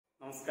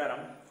നമസ്കാരം.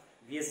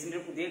 VSന്റെ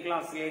പുതിയ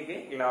ക്ലാസ്സിലേക്ക്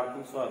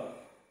എല്ലാവർക്കും സ്വാഗതം.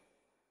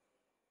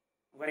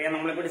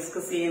 നമ്മളിപ്പോൾ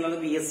ഡിസ്കസ് ചെയ്യുന്നത്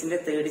VSന്റെ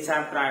തേർഡ്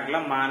ചാപ്റ്റർ ആയിട്ടുള്ള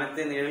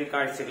മാനത്തെ നിഴൽ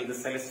കാഴ്ചകൾ, ദി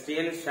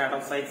സെലസ്റ്റിയൽ ഷാഡോ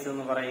സൈറ്റ്സ്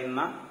എന്ന്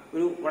പറയുന്ന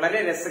ഒരു വളരെ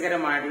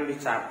രസകരമായിട്ടുള്ള ഒരു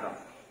ചാപ്റ്റർ.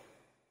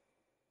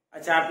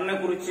 ആ ചാപ്റ്ററിനെ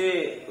കുറിച്ച്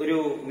ഒരു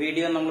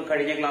വീഡിയോ നമ്മൾ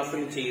കഴിഞ്ഞ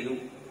ക്ലാസ്സിൽ ചെയ്തു.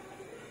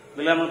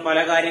 ഇതിൽ നമ്മൾ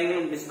പല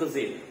കാര്യങ്ങളും ഡിസ്കസ്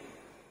ചെയ്തു.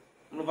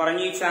 നമ്മൾ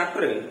പറഞ്ഞു ഈ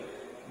ചാപ്റ്റർ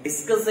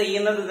ഡിസ്കസ്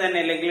ചെയ്യുന്നത് തന്നെ,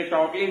 അല്ലെങ്കിൽ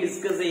ടോട്ടലി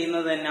ഡിസ്കസ്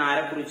ചെയ്യുന്നത് തന്നെ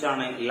ആരെ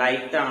കുറിച്ചാണ്?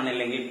 ലൈറ്റ് ആണ്,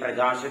 അല്ലെങ്കിൽ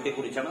പ്രകാശത്തെ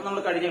കുറിച്ചാണ്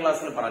നമ്മൾ കഴിഞ്ഞ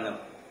ക്ലാസ്സിൽ പറഞ്ഞത്.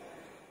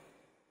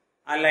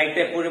 ആ ലൈറ്റ്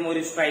എപ്പോഴും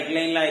ഒരു സ്ട്രൈറ്റ്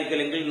ലൈനിലായിരിക്കും,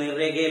 അല്ലെങ്കിൽ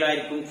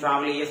നേർരേഖയിലായിരിക്കും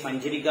ട്രാവൽ ചെയ്യുക,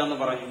 സഞ്ചരിക്കുക എന്ന്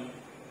പറഞ്ഞു.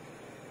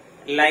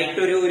 ലൈറ്റ്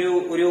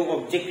ഒരു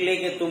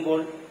ഒബ്ജക്റ്റിലേക്ക്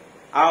എത്തുമ്പോൾ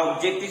ആ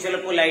ഒബ്ജക്റ്റ്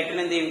ചിലപ്പോൾ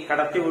ലൈറ്റിനെ എന്ത് ചെയ്യും?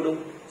 കടത്തിവിടും.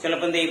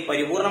 ചിലപ്പോൾ എന്ത് ചെയ്യും?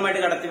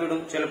 പരിപൂർണമായിട്ട്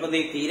കടത്തിവിടും. ചിലപ്പോൾ എന്ത്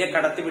ചെയ്യും? തീരെ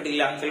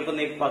കടത്തിവിടില്ല. ചിലപ്പോൾ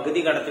എന്ത് ചെയ്യും?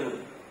 പകുതി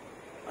കടത്തിവിടും.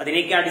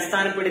 അതിനേക്ക്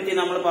അടിസ്ഥാനപ്പെടുത്തി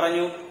നമ്മൾ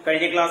പറഞ്ഞു,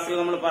 കഴിഞ്ഞ ക്ലാസ്സിൽ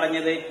നമ്മൾ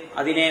പറഞ്ഞത്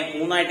അതിനെ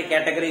മൂന്നായിട്ട്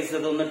കാറ്റഗറൈസ്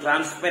ചെയ്ത്, ഒന്ന്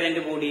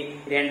ട്രാൻസ്പെറന്റ് ബോഡി,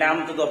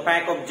 രണ്ടാമത്തത്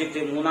ഒപ്പാക്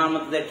ഒബ്ജക്ട്,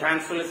 മൂന്നാമത്തത്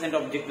ട്രാൻസ്ലുസെന്റ്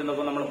ഒബ്ജക്ട്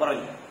എന്നൊക്കെ നമ്മൾ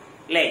പറഞ്ഞു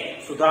അല്ലെ.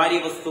 സുതാര്യ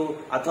വസ്തു,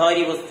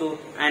 അധാര്യ വസ്തു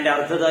ആൻഡ്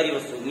അർദ്ധധാര്യ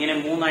വസ്തു, ഇങ്ങനെ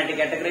മൂന്നായിട്ട്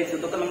കാറ്റഗറൈസ്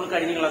ചെയ്തൊക്കെ നമ്മൾ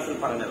കഴിഞ്ഞ ക്ലാസ്സിൽ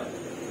പറഞ്ഞത്.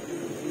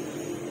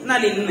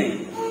 എന്നാൽ ഇന്ന്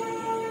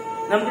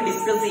നമുക്ക്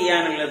ഡിസ്കസ്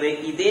ചെയ്യാനുള്ളത്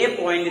ഇതേ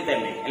പോയിന്റ്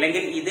തന്നെ,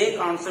 അല്ലെങ്കിൽ ഇതേ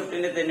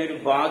കോൺസെപ്റ്റിന്റെ തന്നെ ഒരു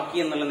ബാക്കി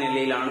എന്നുള്ള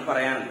നിലയിലാണ്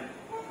പറയാനുള്ളത്.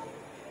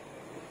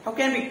 How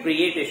can we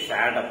create a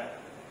shadow?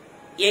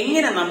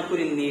 എങ്ങനെ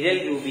നമുക്കൊരു നിഴൽ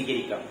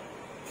രൂപീകരിക്കാം,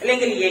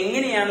 അല്ലെങ്കിൽ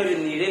എങ്ങനെയാണ് ഒരു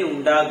നിഴൽ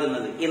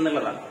ഉണ്ടാകുന്നത്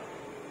എന്നുള്ളതാണ്.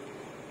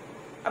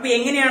 അപ്പൊ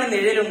എങ്ങനെയാണ്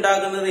നിഴൽ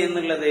ഉണ്ടാകുന്നത്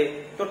എന്നുള്ളത്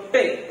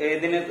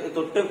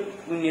തൊട്ട്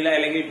മുന്നിൽ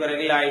അല്ലെങ്കിൽ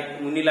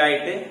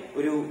മുന്നിലായിട്ട്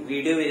ഒരു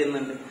വീഡിയോ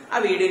വരുന്നുണ്ട്. ആ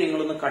വീഡിയോ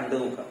നിങ്ങളൊന്ന് കണ്ടു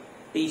നോക്കാം.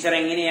 ടീച്ചർ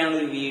എങ്ങനെയാണ്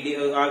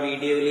ആ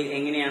വീഡിയോയിൽ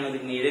എങ്ങനെയാണ്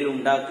ഒരു നിഴൽ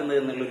ഉണ്ടാക്കുന്നത്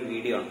എന്നുള്ളൊരു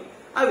വീഡിയോ ആണ്.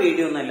 ആ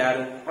വീഡിയോ ഒന്ന്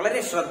എല്ലാവരും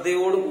വളരെ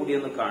ശ്രദ്ധയോടുകൂടി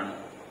ഒന്ന് കാണുക.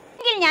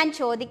 ഞാൻ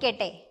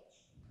ചോദിക്കട്ടെ,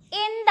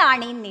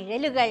 എന്താണ് ഈ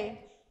നിഴലുകൾ?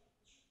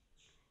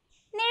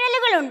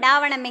 നിഴലുകൾ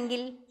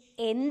ഉണ്ടാവണമെങ്കിൽ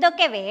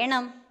എന്തൊക്കെ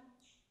വേണം?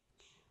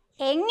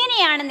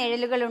 എങ്ങനെയാണ്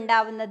നിഴലുകൾ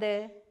ഉണ്ടാവുന്നത്?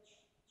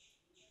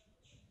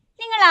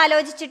 നിങ്ങൾ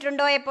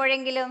ആലോചിച്ചിട്ടുണ്ടോ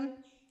എപ്പോഴെങ്കിലും?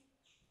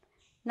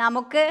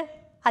 നമുക്ക്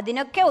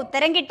അതിനൊക്കെ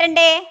ഉത്തരം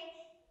കിട്ടണ്ടേ?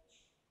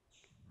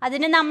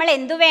 അതിന് നമ്മൾ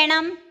എന്തു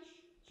വേണം?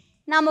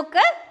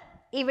 നമുക്ക്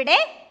ഇവിടെ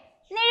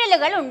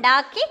നിഴലുകൾ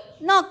ഉണ്ടാക്കി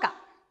നോക്കാം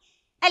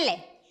അല്ലേ?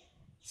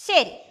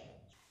 ശരി,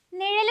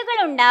 നിഴലുകൾ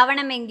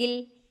ഉണ്ടാവണമെങ്കിൽ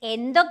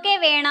എന്തൊക്കെ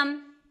വേണം?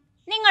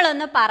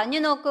 നിങ്ങളൊന്ന് പറഞ്ഞു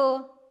നോക്കൂ.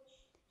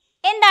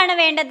 എന്താണ്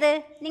വേണ്ടത്?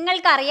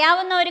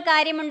 നിങ്ങൾക്കറിയാവുന്ന ഒരു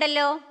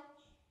കാര്യമുണ്ടല്ലോ.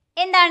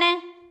 എന്താണ്?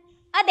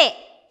 അതെ,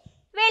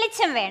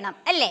 വെളിച്ചം വേണം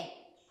അല്ലേ?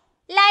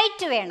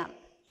 ലൈറ്റ് വേണം.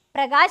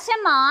 പ്രകാശം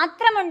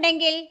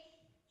മാത്രമുണ്ടെങ്കിൽ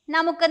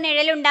നമുക്ക്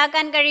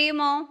നിഴലുണ്ടാക്കാൻ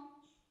കഴിയുമോ?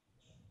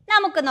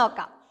 നമുക്ക്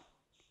നോക്കാം.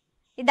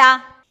 ഇതാ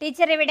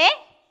ടീച്ചർ ഇവിടെ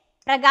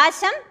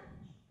പ്രകാശം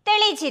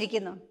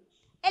തെളിയിച്ചിരിക്കുന്നു.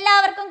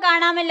 എല്ലാവർക്കും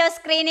കാണാമല്ലോ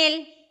സ്ക്രീനിൽ.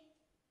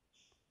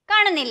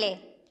 കാണുന്നില്ലേ?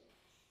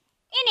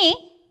 ഇനി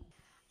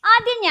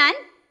ആദ്യം ഞാൻ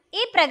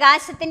ഈ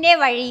പ്രകാശത്തിന്റെ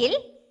വഴിയിൽ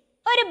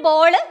ഒരു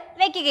ബോൾ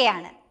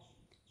വെക്കുകയാണ്.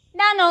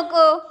 ദാ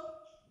നോക്കൂ,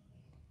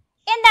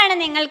 എന്താണ്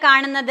നിങ്ങൾ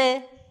കാണുന്നത്?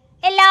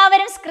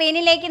 എല്ലാവരും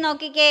സ്ക്രീനിലേക്ക്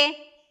നോക്കിക്കേ.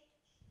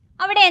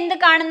 അവിടെ എന്ത്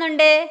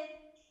കാണുന്നുണ്ട്?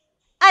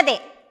 അതെ,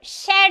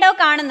 ഷാഡോ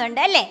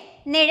കാണുന്നുണ്ട് അല്ലേ?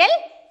 നിഴൽ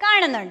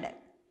കാണുന്നുണ്ട്.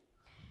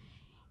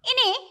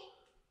 ഇനി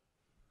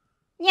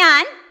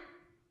ഞാൻ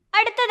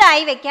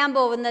അടുത്തതായി വെക്കാൻ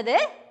പോകുന്നത്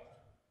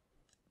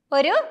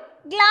ഒരു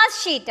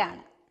ഗ്ലാസ്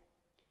ഷീറ്റാണ്.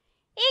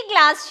 ഈ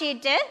ഗ്ലാസ്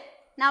ഷീറ്റ്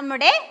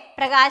നമ്മുടെ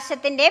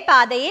പ്രകാശത്തിന്റെ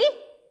പാതയിൽ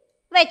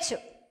വെച്ചു.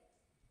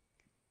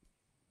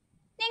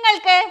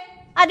 നിങ്ങൾക്ക്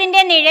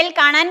അതിന്റെ നിഴൽ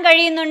കാണാൻ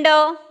കഴിയുന്നുണ്ടോ?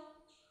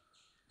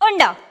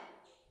 ഉണ്ടോ?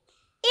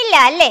 ഇല്ല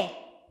അല്ലേ?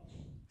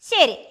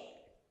 ശരി,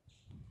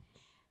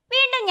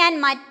 വീണ്ടും ഞാൻ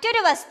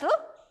മറ്റൊരു വസ്തു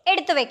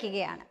എടുത്തു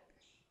വെക്കുകയാണ്.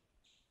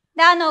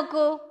 ദാ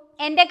നോക്കൂ,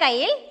 എൻ്റെ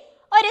കയ്യിൽ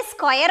ഒരു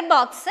സ്ക്വയർ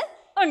ബോക്സ്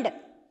ഉണ്ട്.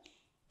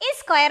 ഈ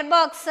സ്ക്വയർ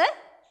ബോക്സ്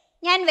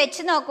ഞാൻ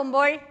വെച്ച്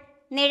നോക്കുമ്പോൾ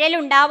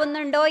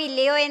നിഴലുണ്ടാവുന്നുണ്ടോ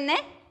ഇല്ലയോ എന്ന്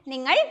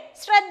നിങ്ങൾ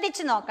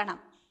ശ്രദ്ധിച്ചു നോക്കണം.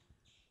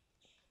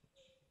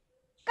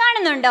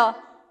 കാണുന്നുണ്ടോ?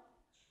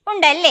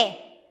 ഉണ്ടല്ലേ?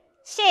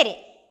 ശരി,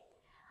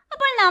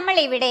 അപ്പോൾ നമ്മൾ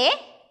ഇവിടെ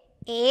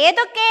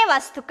ഏതൊക്കെ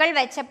വസ്തുക്കൾ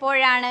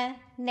വെച്ചപ്പോഴാണ്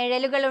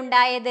നിഴലുകൾ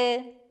ഉണ്ടായത്?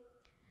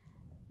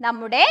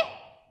 നമ്മുടെ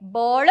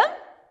ബോളും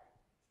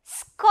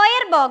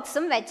സ്ക്വയർ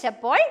ബോക്സും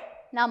വെച്ചപ്പോൾ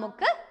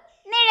നമുക്ക്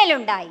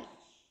നിഴലുണ്ടായി.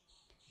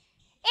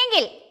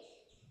 എങ്കിൽ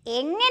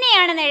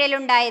എങ്ങനെയാണ്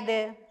നിഴലുണ്ടായത്?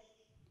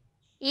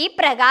 ഈ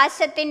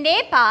പ്രകാശത്തിന്റെ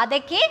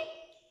പാതയ്ക്ക്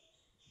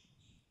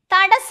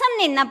തടസ്സം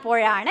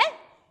നിന്നപ്പോഴാണ്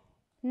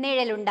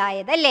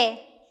നിഴലുണ്ടായത് അല്ലേ?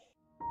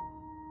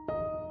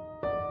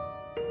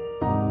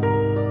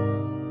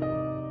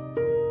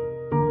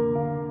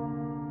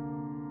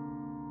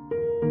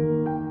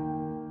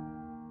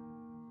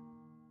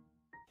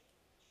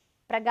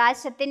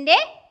 പ്രകാശത്തിന്റെ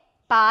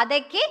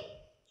പാതയ്ക്ക്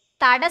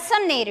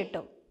തടസ്സം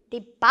നേരിട്ടു.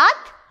 The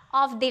path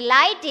of the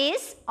light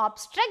is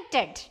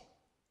obstructed.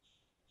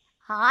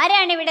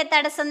 ആരാണ് ഇവിടെ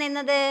തടസ്സം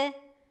നിന്നത്?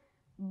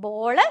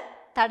 ബോള്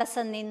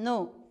തടസ്സം നിന്നു.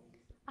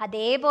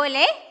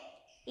 അതേപോലെ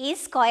ഈ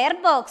സ്ക്വയർ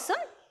ബോക്സും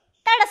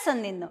തടസ്സം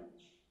നിന്നു.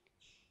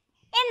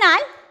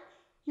 എന്നാൽ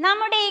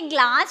നമ്മുടെ ഈ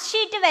ഗ്ലാസ്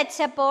ഷീറ്റ്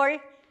വെച്ചപ്പോൾ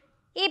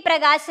ഈ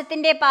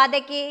പ്രകാശത്തിൻ്റെ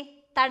പാതയ്ക്ക്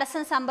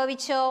തടസ്സം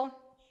സംഭവിച്ചോ?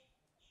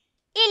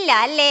 ഇല്ല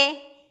അല്ലേ?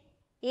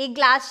 ഈ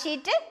ഗ്ലാസ്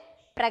ഷീറ്റ്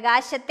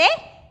പ്രകാശത്തെ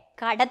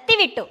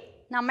കടത്തിവിട്ടു.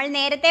 നമ്മൾ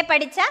നേരത്തെ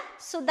പഠിച്ച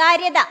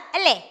സുതാര്യത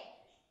അല്ലേ?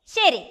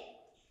 ശരി.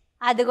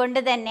 അതുകൊണ്ട്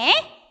തന്നെ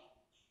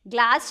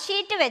ഗ്ലാസ്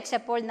ഷീറ്റ്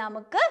വെച്ചപ്പോൾ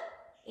നമുക്ക്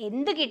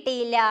എന്തു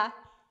കിട്ടിയില്ല?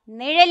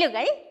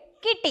 നിഴലുകൾ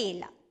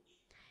കിട്ടിയില്ല.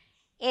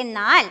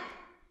 എന്നാൽ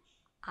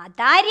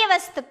അതാര്യ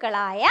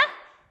വസ്തുക്കളായ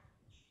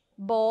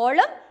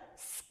ബോളും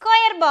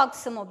സ്ക്വയർ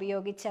ബോക്സും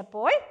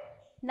ഉപയോഗിച്ചപ്പോൾ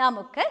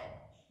നമുക്ക്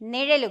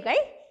നിഴലുകൾ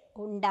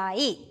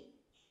ഉണ്ടായി.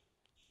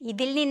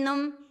 ഇതിൽ നിന്നും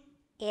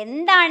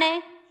എന്താണ്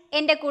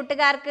എൻ്റെ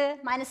കൂട്ടുകാർക്ക്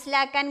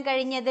മനസ്സിലാക്കാൻ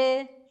കഴിഞ്ഞത്?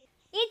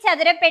 ഈ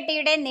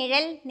ചതുരപ്പെട്ടിയുടെ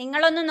നിഴൽ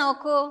നിങ്ങളൊന്ന്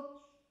നോക്കൂ.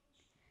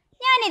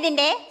 ഞാൻ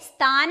ഇതിൻ്റെ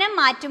സ്ഥാനം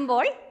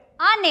മാറ്റുമ്പോൾ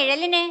ആ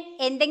നിഴലിന്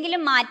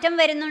എന്തെങ്കിലും മാറ്റം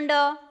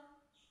വരുന്നുണ്ടോ?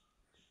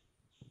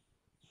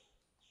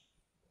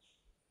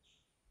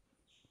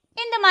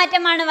 എന്ത്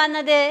മാറ്റമാണ്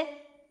വന്നത്?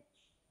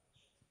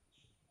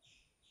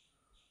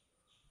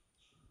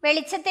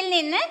 വെളിച്ചത്തിൽ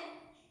നിന്ന്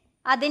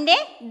അതിൻ്റെ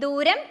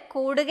ദൂരം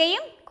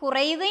കൂടുകയും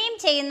കുറയുകയും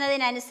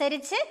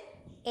ചെയ്യുന്നതിനനുസരിച്ച്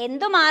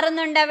എന്തു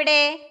മാറുന്നുണ്ട്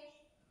അവിടെ?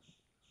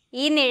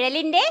 ഈ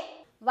നിഴലിൻ്റെ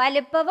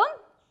വലുപ്പവും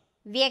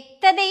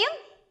വ്യക്തതയും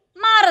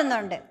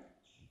മാറുന്നുണ്ട്.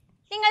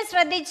 നിങ്ങൾ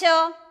ശ്രദ്ധിച്ചോ?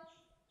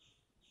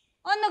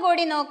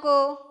 ഒന്നുകൂടി നോക്കൂ.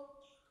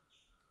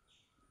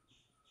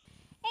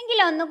 എങ്കിൽ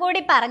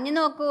ഒന്നുകൂടി പറഞ്ഞു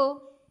നോക്കൂ.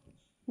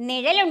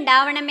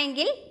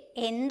 നിഴലുണ്ടാവണമെങ്കിൽ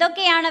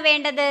എന്തൊക്കെയാണ്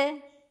വേണ്ടത്?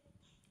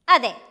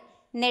 അതെ,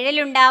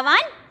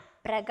 നിഴലുണ്ടാവാൻ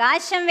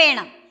പ്രകാശം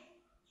വേണം.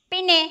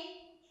 പിന്നെ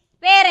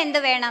വേറെന്തു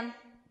വേണം?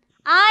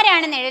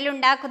 ആരാണ്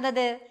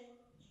നിഴലുണ്ടാക്കുന്നത്?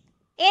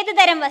 ഏതു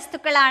തരം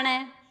വസ്തുക്കളാണ്?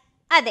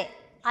 അതെ,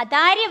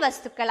 അതാര്യ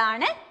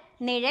വസ്തുക്കളാണ്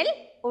നിഴൽ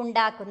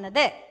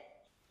ഉണ്ടാക്കുന്നത്.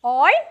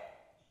 All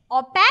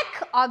opaque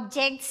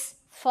objects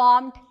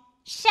formed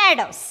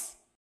shadows.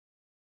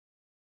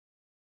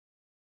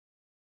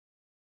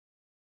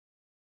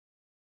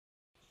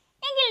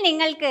 എങ്കിൽ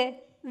നിങ്ങൾക്ക്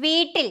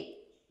വീട്ടിൽ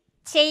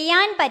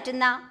ചെയ്യാൻ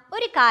പറ്റുന്ന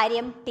ഒരു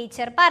കാര്യം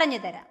ടീച്ചർ പറഞ്ഞു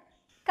തരാം.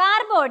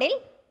 കാർഡ്ബോർഡിൽ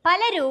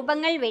പല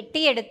രൂപങ്ങൾ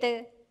വെട്ടിയെടുത്ത്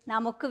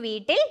നമുക്ക്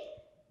വീട്ടിൽ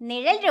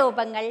നിഴൽ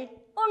രൂപങ്ങൾ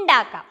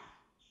ഉണ്ടാക്കാം.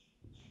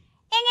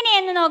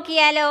 എങ്ങനെയെന്ന്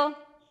നോക്കിയാലോ?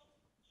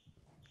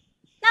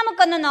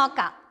 നമുക്കൊന്ന്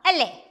നോക്കാം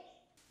അല്ലേ?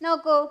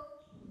 നോക്കൂ,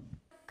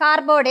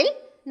 കാർഡ്ബോർഡിൽ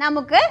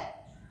നമുക്ക്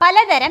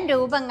പലതരം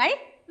രൂപങ്ങൾ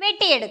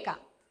വെട്ടിയെടുക്കാം.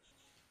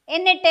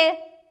 എന്നിട്ട്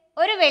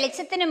ഒരു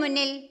വെളിച്ചത്തിന്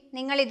മുന്നിൽ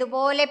നിങ്ങൾ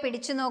ഇതുപോലെ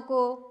പിടിച്ചു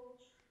നോക്കൂ.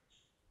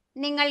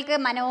 നിങ്ങൾക്ക്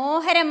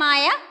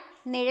മനോഹരമായ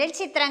നിഴൽ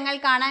ചിത്രങ്ങൾ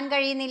കാണാൻ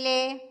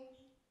കഴിയുന്നില്ലേ?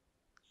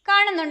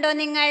 കാണുന്നുണ്ടോ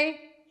നിങ്ങൾ?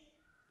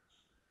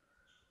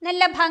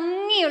 നല്ല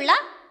ഭംഗിയുള്ള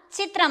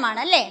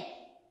ചിത്രമാണല്ലേ?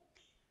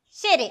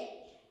 ശരി,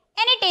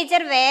 ഇനി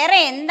ടീച്ചർ വേറെ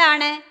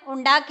എന്താണ്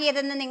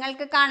ഉണ്ടാക്കിയതെന്ന്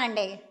നിങ്ങൾക്ക്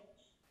കാണണ്ടേ?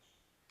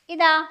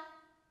 ഇതാ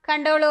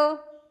കണ്ടോളൂ,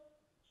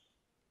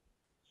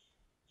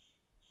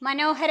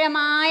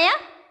 മനോഹരമായ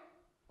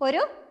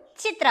ഒരു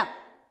ചിത്രം.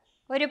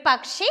 ഒരു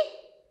പക്ഷി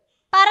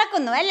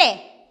പറക്കുന്നു അല്ലേ?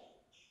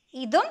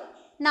 ഇതും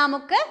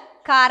നമുക്ക്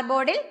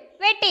കാർഡ്ബോർഡിൽ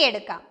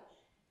വെട്ടിയെടുക്കാം.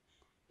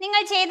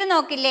 നിങ്ങൾ ചെയ്തു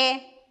നോക്കില്ലേ?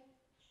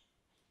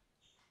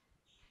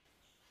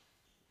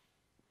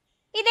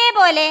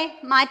 ഇതേപോലെ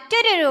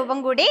മറ്റൊരു രൂപം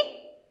കൂടി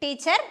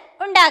ടീച്ചർ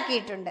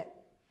ഉണ്ടാക്കിയിട്ടുണ്ട്.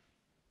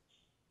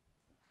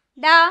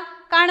 ദാ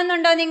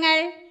കാണുന്നുണ്ടോ നിങ്ങൾ?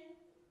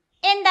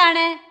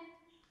 എന്താണ്?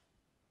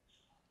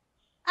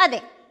 അതെ,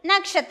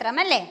 നക്ഷത്രം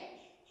അല്ലേ?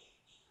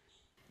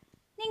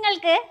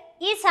 നിങ്ങൾക്ക്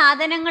ഈ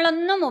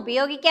സാധനങ്ങളൊന്നും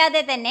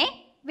ഉപയോഗിക്കാതെ തന്നെ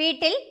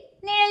വീട്ടിൽ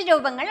നിഴൽ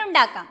രൂപങ്ങൾ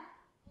ഉണ്ടാക്കാം.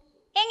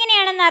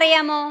 എങ്ങനെയാണെന്ന്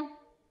അറിയാമോ?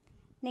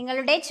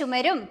 നിങ്ങളുടെ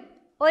ചുമരും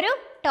ഒരു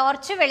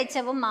ടോർച്ച്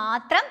വെളിച്ചവും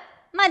മാത്രം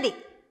മതി.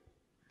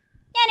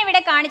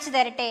 ഞാനിവിടെ കാണിച്ചു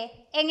തരട്ടെ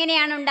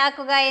എങ്ങനെയാണ്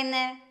ഉണ്ടാക്കുക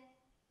എന്ന്.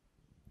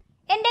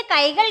 എൻ്റെ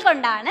കൈകൾ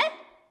കൊണ്ടാണ്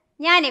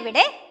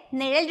ഞാനിവിടെ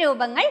നിഴൽ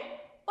രൂപങ്ങൾ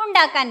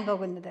ഉണ്ടാക്കാൻ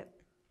പോകുന്നത്.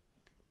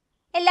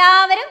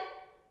 എല്ലാവരും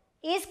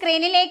ഈ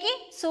സ്ക്രീനിലേക്ക്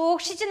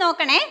സൂക്ഷിച്ചു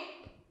നോക്കണേ.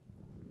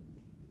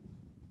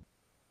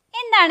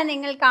 എന്താണ്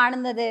നിങ്ങൾ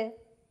കാണുന്നത്?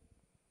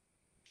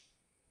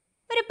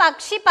 ഒരു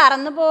പക്ഷി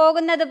പറന്നു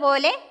പോകുന്നത്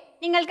പോലെ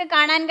നിങ്ങൾക്ക്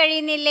കാണാൻ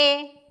കഴിയുന്നില്ലേ?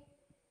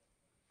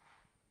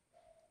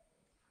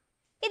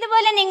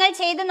 ഇതുപോലെ നിങ്ങൾ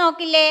ചെയ്തു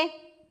നോക്കില്ലേ?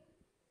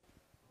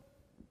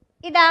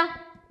 ഇതാ,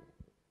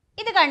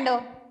 ഇത് കണ്ടോ?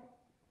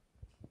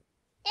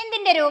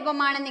 എന്തിൻ്റെ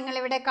രൂപമാണ്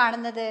നിങ്ങളിവിടെ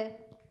കാണുന്നത്?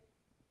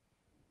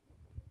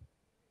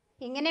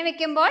 ഇങ്ങനെ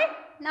വെക്കുമ്പോൾ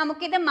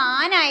നമുക്കിത്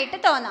മാനായിട്ട്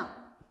തോന്നാം.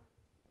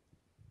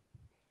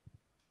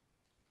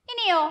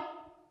 ഇനിയോ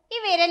ഈ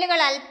വിരലുകൾ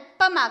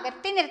അല്പം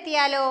അകറ്റി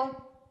നിർത്തിയാലോ?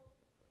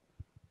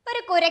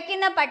 ഒരു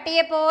കുരയ്ക്കുന്ന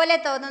പട്ടിയെ പോലെ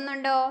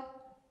തോന്നുന്നുണ്ടോ?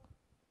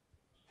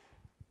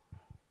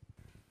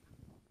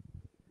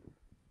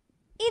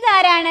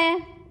 ഇതാരാണ്?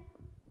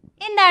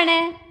 എന്താണ്?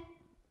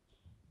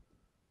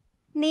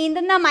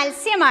 നീന്തുന്ന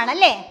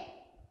മത്സ്യമാണല്ലേ?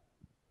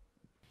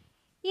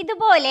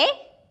 ഇതുപോലെ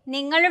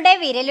നിങ്ങളുടെ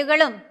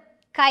വിരലുകളും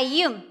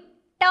കൈയും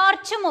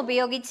ടോർച്ചും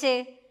ഉപയോഗിച്ച്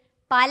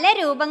പല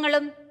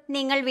രൂപങ്ങളും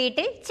നിങ്ങൾ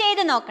വീട്ടിൽ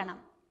ചെയ്തു നോക്കണം.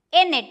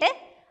 എന്നിട്ട്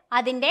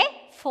അതിൻ്റെ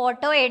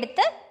ഫോട്ടോ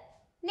എടുത്ത്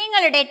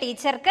നിങ്ങളുടെ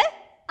ടീച്ചർക്ക്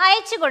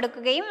അയച്ചു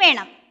കൊടുക്കുകയും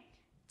വേണം.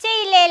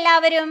 ചെയ്യില്ലേ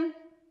എല്ലാവരും?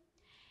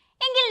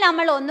 എങ്കിൽ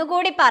നമ്മൾ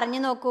ഒന്നുകൂടി പറഞ്ഞു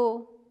നോക്കൂ,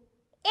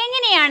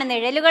 എങ്ങനെയാണ്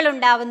നിഴലുകൾ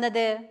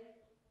ഉണ്ടാവുന്നത്?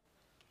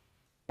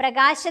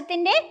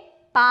 പ്രകാശത്തിന്റെ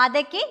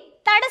പാതയ്ക്ക്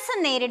തടസ്സം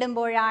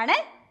നേരിടുമ്പോഴാണ്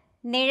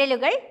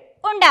നിഴലുകൾ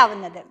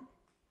ഉണ്ടാവുന്നത്.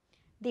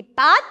 The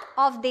path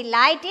of the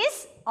light is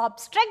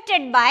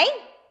obstructed by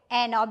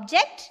an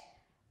object,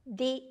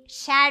 the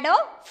shadow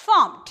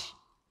formed.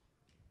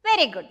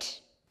 Very good.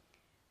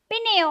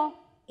 പിന്നെയോ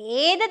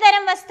ഏത്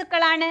തരം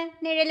വസ്തുക്കളാണ്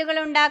നിഴലുകൾ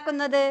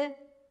ഉണ്ടാക്കുന്നത്?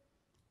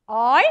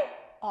 All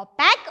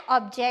opaque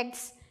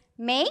objects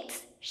makes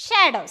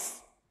shadows.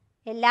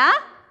 എല്ലാ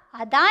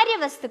അതാര്യ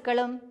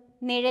വസ്തുക്കളും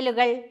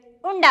നിഴലുകൾ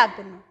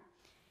ഉണ്ടാക്കുന്നു.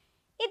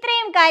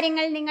 ഇത്രയും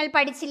കാര്യങ്ങൾ നിങ്ങൾ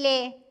പഠിച്ചില്ലേ?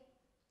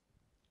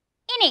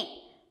 ഇനി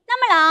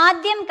നമ്മൾ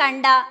ആദ്യം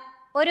കണ്ട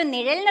ഒരു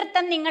നിഴൽ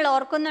നൃത്തം നിങ്ങൾ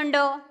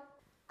ഓർക്കുന്നുണ്ടോ?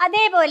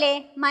 അതേപോലെ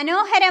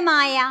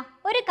മനോഹരമായ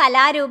ഒരു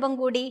കലാരൂപം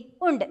കൂടി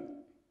ഉണ്ട്.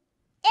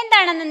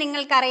 എന്താണെന്ന്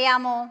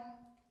നിങ്ങൾക്കറിയാമോ?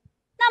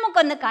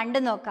 നമുക്കൊന്ന്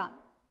കണ്ടു നോക്കാം.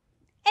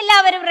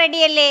 എല്ലാവരും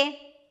റെഡിയല്ലേ?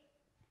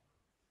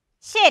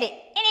 ശരി,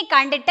 ഇനി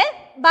കണ്ടിട്ട്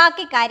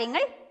ബാക്കി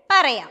കാര്യങ്ങൾ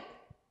പറയാം.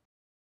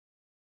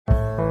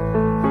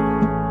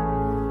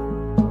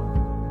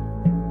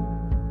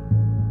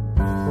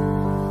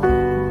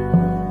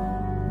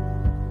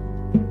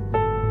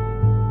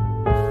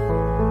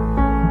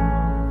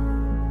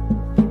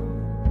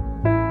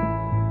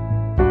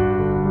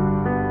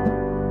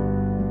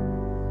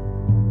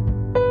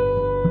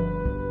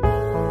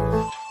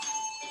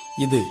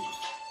 ഇത്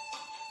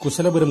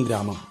കുശലപുരം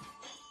ഗ്രാമം,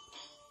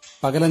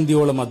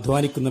 പകലന്തിയോളം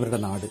അധ്വാനിക്കുന്നവരുടെ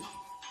നാട്.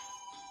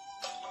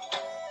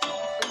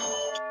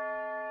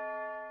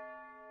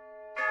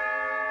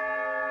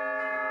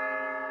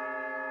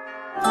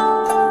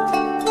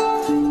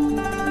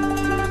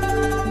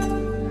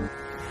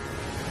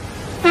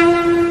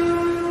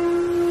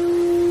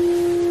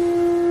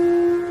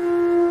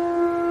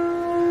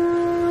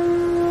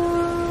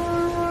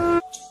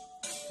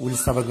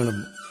 ഉത്സവങ്ങളും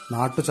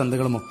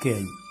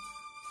നാട്ടുചന്തകളുമൊക്കെയായി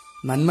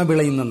നന്മ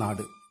വിളയുന്ന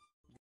നാട്.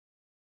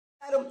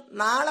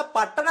 നാളെ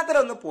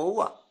പട്ടണത്തിലൊന്ന്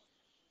പോവുക.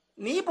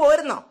 നീ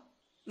പോരുന്നോ?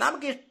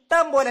 നമുക്ക്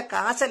ഇഷ്ടം പോലെ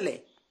കാശല്ലേ,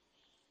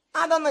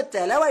 അതൊന്ന്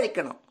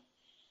ചെലവഴിക്കണം.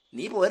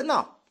 നീ പോരുന്നോ?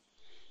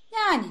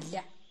 ഞാനില്ല,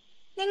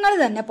 നിങ്ങൾ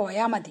തന്നെ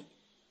പോയാ മതി.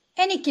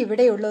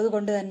 എനിക്കിവിടെയുള്ളത്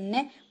കൊണ്ട്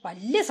തന്നെ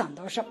വലിയ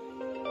സന്തോഷം.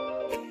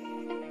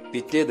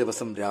 പിറ്റേ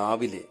ദിവസം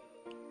രാവിലെ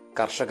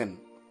കർഷകൻ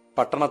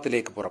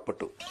പട്ടണത്തിലേക്ക്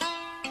പുറപ്പെട്ടു.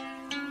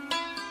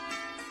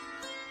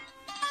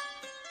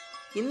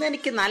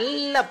 ഇന്നെനിക്ക്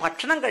നല്ല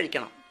ഭക്ഷണം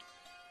കഴിക്കണം.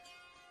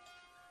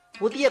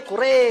 പുതിയ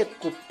കുറെ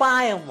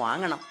കുപ്പായം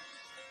വാങ്ങണം.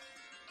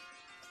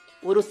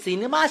 ഒരു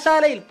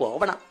സിനിമാശാലയിൽ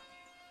പോവണം.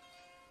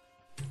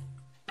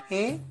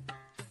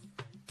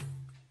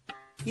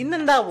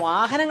 ഇന്നെന്താ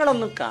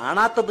വാഹനങ്ങളൊന്നും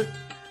കാണാത്തത്?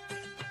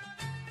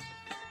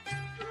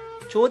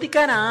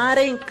 ചോദിക്കാൻ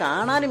ആരെയും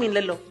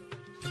കാണാനുമില്ലല്ലോ.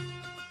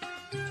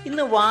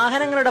 ഇന്ന്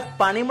വാഹനങ്ങളുടെ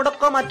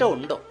പണിമുടക്കോ മറ്റോ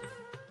ഉണ്ടോ?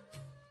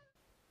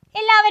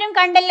 എല്ലാവരും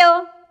കണ്ടല്ലോ.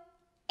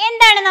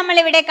 എന്താണ് നമ്മൾ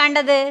ഇവിടെ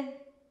കണ്ടത്?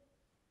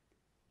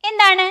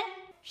 എന്താണ്?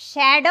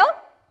 ഷാഡോ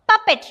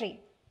പപ്പറ്റ്രി.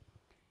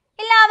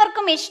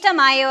 എല്ലാവർക്കും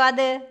ഇഷ്ടമായോ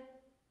അത്?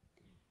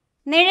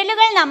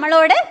 നിഴലുകൾ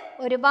നമ്മളോട്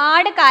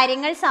ഒരുപാട്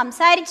കാര്യങ്ങൾ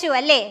സംസാരിച്ചു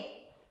അല്ലേ?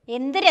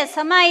 എന്ത്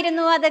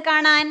രസമായിരുന്നു അത്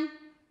കാണാൻ.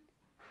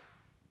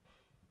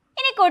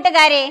 ഇനി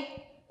കൂട്ടുകാരെ,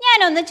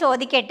 ഞാനൊന്ന്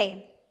ചോദിക്കട്ടെ.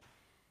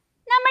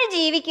 നമ്മൾ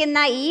ജീവിക്കുന്ന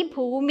ഈ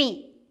ഭൂമി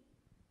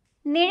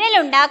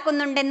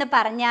നിഴലുണ്ടാക്കുന്നുണ്ടെന്ന്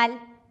പറഞ്ഞാൽ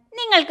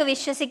നിങ്ങൾക്ക്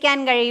വിശ്വസിക്കാൻ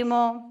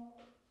കഴിയുമോ?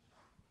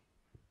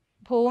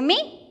 ഭൂമി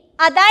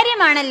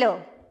അതാര്യമാണല്ലോ.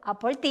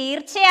 അപ്പോൾ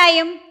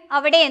തീർച്ചയായും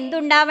അവിടെ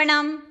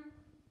എന്തുണ്ടാവണം?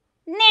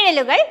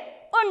 നിഴലുകൾ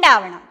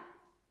ഉണ്ടാവണം.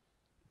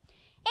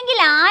 എങ്കിൽ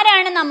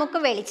ആരാണ് നമുക്ക്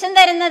വെളിച്ചം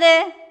തരുന്നത്?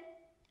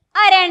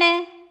 ആരാണ്?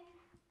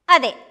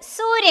 അതെ,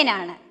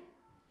 സൂര്യനാണ്.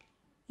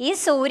 ഈ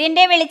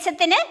സൂര്യന്റെ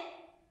വെളിച്ചത്തിന്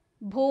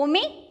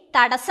ഭൂമി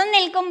തടസ്സം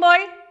നിൽക്കുമ്പോൾ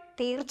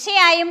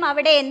തീർച്ചയായും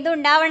അവിടെ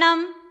എന്തുണ്ടാവണം?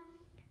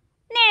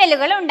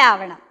 നിഴലുകൾ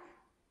ഉണ്ടാവണം.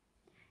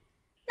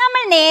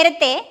 നമ്മൾ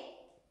നേരത്തെ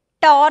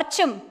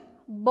ടോർച്ചും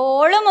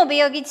ബോളും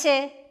ഉപയോഗിച്ച്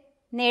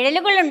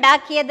നിഴലുകൾ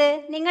ഉണ്ടാക്കിയത്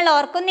നിങ്ങൾ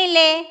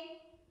ഓർക്കുന്നില്ലേ?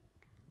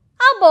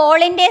 ആ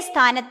ബോളിന്റെ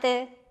സ്ഥാനത്ത്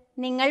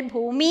നിങ്ങൾ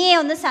ഭൂമിയെ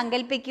ഒന്ന്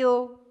സങ്കല്പിക്കൂ.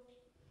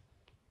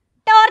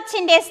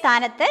 ടോർച്ചിന്റെ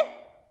സ്ഥാനത്ത്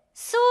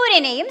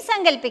സൂര്യനെയും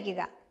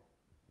സങ്കല്പിക്കുക.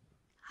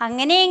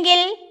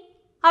 അങ്ങനെയെങ്കിൽ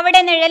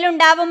അവിടെ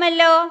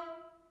നിഴലുണ്ടാവുമല്ലോ.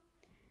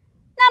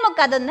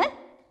 നമുക്കതൊന്ന്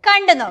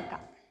കണ്ടു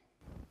നോക്കാം.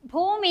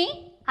 ഭൂമി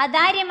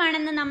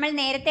അതാര്യമാണെന്ന് നമ്മൾ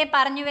നേരത്തെ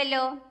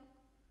പറഞ്ഞുവല്ലോ.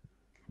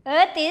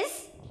 Earth is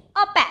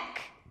ഒപാക്ക്.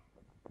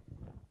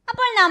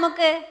 അപ്പോൾ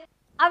നമുക്ക്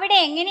അവിടെ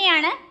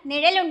എങ്ങനെയാണ്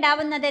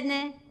നിഴലുണ്ടാവുന്നതെന്ന്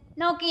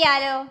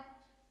നോക്കിയാലോ?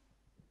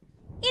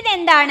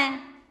 ഇതെന്താണ്?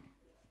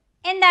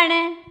 എന്താണ്?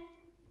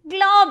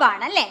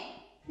 ഗ്ലോബാണല്ലേ?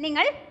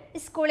 നിങ്ങൾ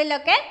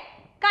സ്കൂളിലൊക്കെ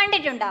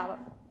കണ്ടിട്ടുണ്ടാവും.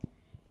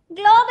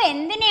 ഗ്ലോബ്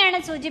എന്തിനെയാണ്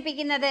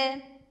സൂചിപ്പിക്കുന്നത്?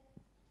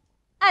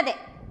 അതെ,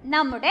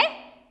 നമ്മുടെ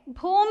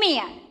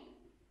ഭൂമിയാണ്.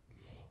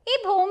 ഈ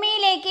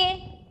ഭൂമിയിലേക്ക്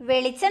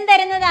വെളിച്ചം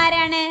തരുന്നത്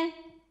ആരാണ്?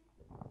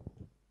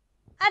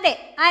 അതെ,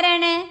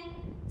 ആരാണ്?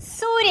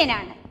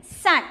 സൂര്യനാണ്,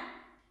 സൺ.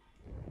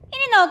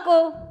 ഇനി നോക്കൂ,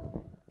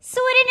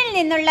 സൂര്യനിൽ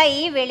നിന്നുള്ള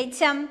ഈ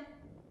വെളിച്ചം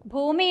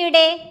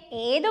ഭൂമിയുടെ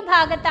ഏതു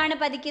ഭാഗത്താണ്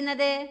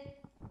പതിക്കുന്നത്?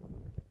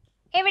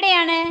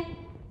 എവിടെയാണ്?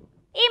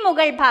 ഈ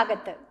മുകൾ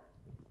ഭാഗത്ത്.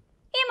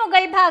 ഈ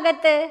മുകൾ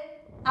ഭാഗത്ത്.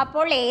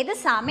 അപ്പോൾ ഏത്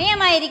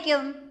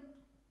സമയമായിരിക്കും?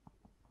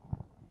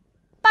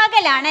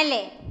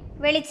 പകലാണല്ലേ?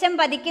 വെളിച്ചം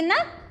പതിക്കുന്ന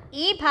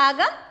ഈ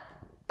ഭാഗം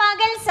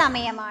പകൽ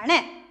സമയമാണ്.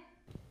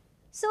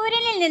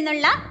 സൂര്യനിൽ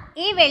നിന്നുള്ള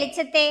ഈ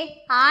വെളിച്ചത്തെ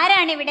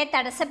ആരാണ് ഇവിടെ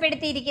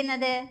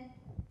തടസ്സപ്പെടുത്തിയിരിക്കുന്നത്?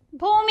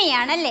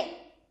 ഭൂമിയാണല്ലേ?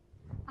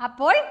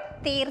 അപ്പോൾ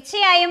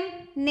തീർച്ചയായും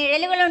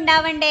നിഴലുകൾ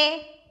ഉണ്ടാവണ്ടേ?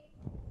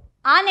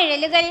 ആ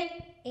നിഴലുകൾ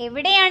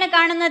എവിടെയാണ്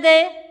കാണുന്നത്?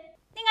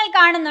 നിങ്ങൾ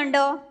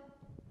കാണുന്നുണ്ടോ?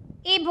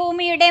 ഈ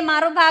ഭൂമിയുടെ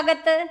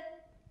മറുഭാഗത്ത്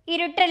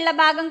ഇരുട്ടുള്ള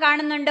ഭാഗം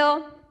കാണുന്നുണ്ടോ?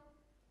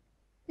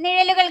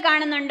 നിഴലുകൾ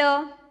കാണുന്നുണ്ടോ?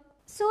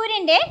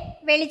 സൂര്യന്റെ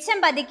വെളിച്ചം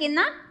പതിക്കുന്ന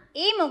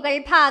ഈ മുകൾ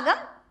ഭാഗം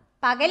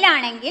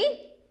പകലാണെങ്കിൽ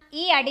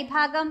ഈ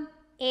അടിഭാഗം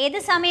ഏത്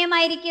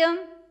സമയമായിരിക്കും?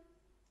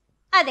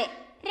 അതെ,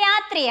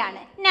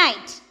 രാത്രിയാണ്,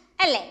 നൈറ്റ്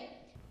അല്ലേ?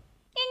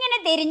 ഇങ്ങനെ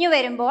തിരിഞ്ഞു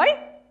വരുമ്പോൾ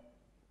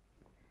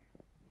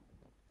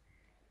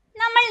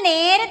നമ്മൾ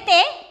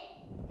നേരത്തെ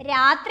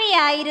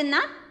രാത്രിയായിരുന്ന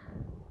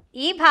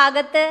ഈ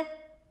ഭാഗത്ത്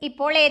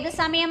ഇപ്പോൾ ഏത്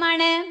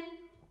സമയമാണ്?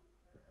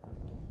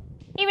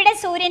 ഇവിടെ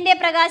സൂര്യന്റെ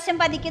പ്രകാശം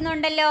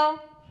പതിക്കുന്നുണ്ടല്ലോ,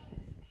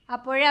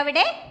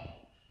 അപ്പോഴവിടെ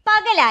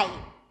പകലായി.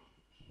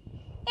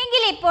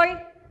 എങ്കിൽ ഇപ്പോൾ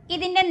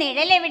ഇതിന്റെ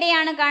നിഴൽ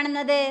എവിടെയാണ്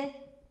കാണുന്നത്?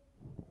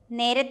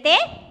 നേരത്തെ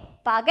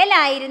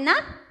പകലായിരുന്ന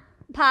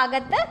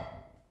ഭാഗത്ത്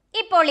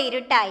ഇപ്പോൾ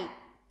ഇരുട്ടായി,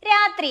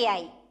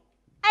 രാത്രിയായി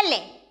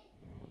അല്ലേ?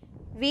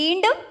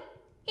 വീണ്ടും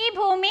ഈ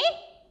ഭൂമി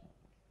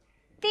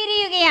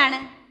തിരിയുകയാണ്.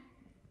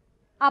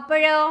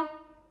 അപ്പോഴോ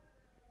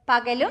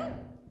പകലും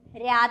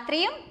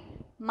രാത്രിയും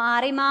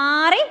മാറി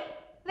മാറി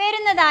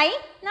വരുന്നതായി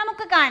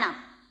നമുക്ക് കാണാം.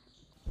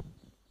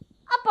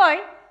 അപ്പോൾ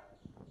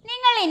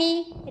നിങ്ങൾ ഇനി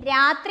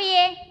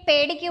രാത്രിയെ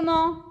പേടിക്കുമോ?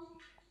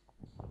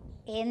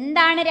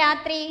 എന്താണ്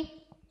രാത്രി?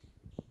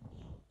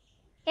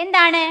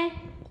 എന്താണ്?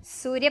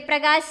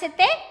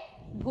 സൂര്യപ്രകാശത്തെ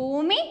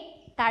ഭൂമി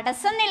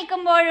തടസ്സം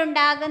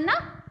നിൽക്കുമ്പോഴുണ്ടാകുന്ന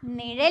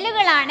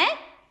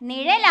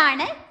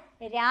നിഴലാണ്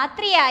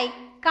രാത്രിയായി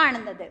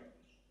കാണുന്നത്.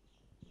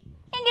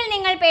 എങ്കിൽ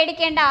നിങ്ങൾ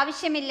പേടിക്കേണ്ട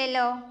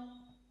ആവശ്യമില്ലല്ലോ.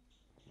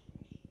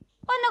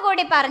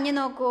 ഒന്നുകൂടി പറഞ്ഞു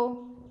നോക്കൂ,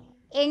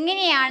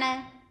 എങ്ങനെയാണ്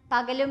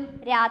പകലും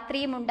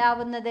രാത്രിയും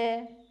ഉണ്ടാവുന്നത്?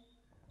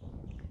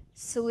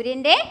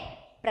 സൂര്യന്റെ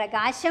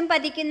പ്രകാശം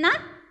പതിക്കുന്ന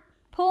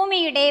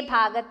ഭൂമിയുടെ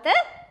ഭാഗത്ത്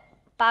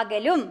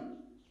പകലും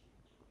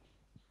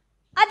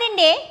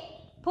അതിൻ്റെ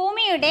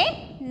ഭൂമിയുടെ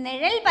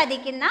നിഴൽ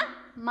പതിക്കുന്ന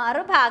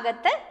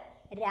മറുഭാഗത്ത്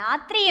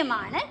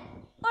രാത്രിയുമാണ്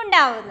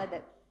ഉണ്ടാവുന്നത്.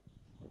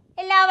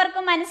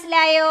 എല്ലാവർക്കും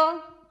മനസ്സിലായോ?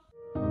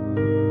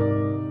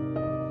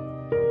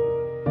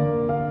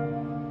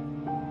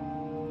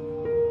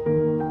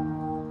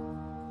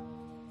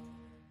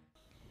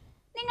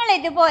 നിങ്ങൾ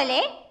ഇതുപോലെ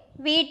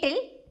വീട്ടിൽ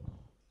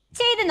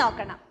ചെയ്തു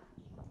നോക്കണം.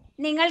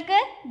 നിങ്ങൾക്ക്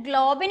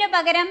ഗ്ലോബിനു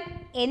പകരം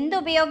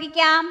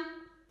എന്തുപയോഗിക്കാം?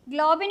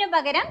 ഗ്ലോബിനു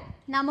പകരം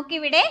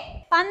നമുക്കിവിടെ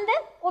പന്ത്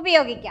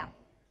ഉപയോഗിക്കാം.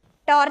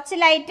 ടോർച്ച്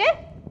ലൈറ്റ്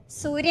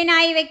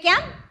സൂര്യനായി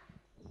വയ്ക്കാം.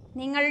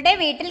 നിങ്ങളുടെ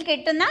വീട്ടിൽ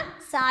കിട്ടുന്ന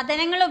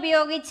സാധനങ്ങൾ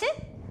ഉപയോഗിച്ച്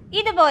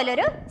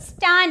ഇതുപോലൊരു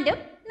സ്റ്റാൻഡും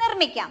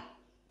നിർമ്മിക്കാം.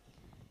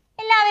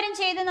 എല്ലാവരും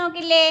ചെയ്തു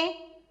നോക്കില്ലേ?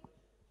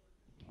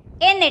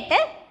 എന്നിട്ട്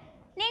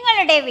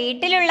നിങ്ങളുടെ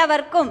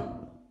വീട്ടിലുള്ളവർക്കും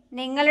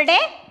നിങ്ങളുടെ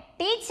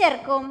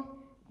ടീച്ചർക്കും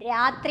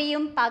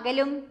രാത്രിയും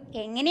പകലും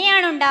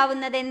എങ്ങനെയാണ്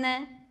ഉണ്ടാവുന്നതെന്ന്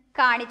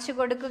കാണിച്ചു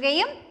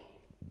കൊടുക്കുകയും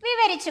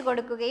വിവരിച്ചു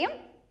കൊടുക്കുകയും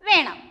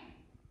വേണം.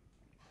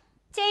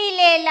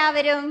 ചെയ്യില്ലേ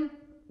എല്ലാവരും?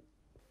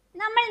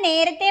 നമ്മൾ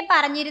നേരത്തെ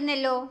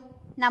പറഞ്ഞിരുന്നല്ലോ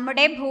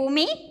നമ്മുടെ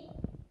ഭൂമി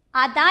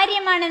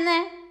അതാര്യമാണെന്ന്.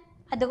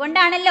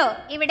 അതുകൊണ്ടാണല്ലോ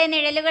ഇവിടെ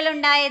നിഴലുകൾ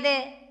ഉണ്ടായത്.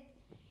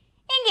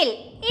 എങ്കിൽ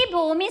ഈ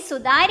ഭൂമി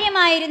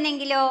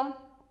സുതാര്യമായിരുന്നെങ്കിലോ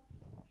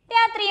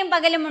രാത്രിയും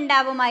പകലും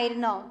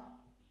ഉണ്ടാവുമായിരുന്നോ?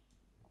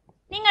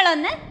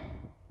 നിങ്ങളൊന്ന്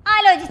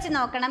ആലോചിച്ച്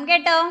നോക്കണം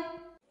കേട്ടോ.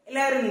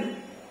 എല്ലാവരും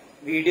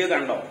വീഡിയോ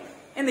കണ്ടോ?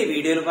 എന്താ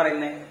വീഡിയോയിൽ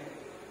പറയുന്നേ?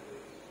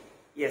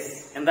 യെസ്,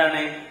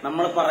 എന്താണ്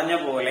നമ്മൾ പറഞ്ഞ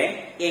പോലെ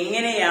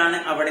എങ്ങനെയാണ്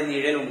അവിടെ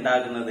നിഴൽ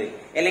ഉണ്ടാകുന്നത്,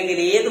 അല്ലെങ്കിൽ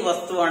ഏത്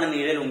വസ്തുവാണ്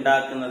നിഴൽ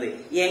ഉണ്ടാക്കുന്നത്,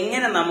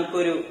 എങ്ങനെ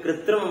നമുക്കൊരു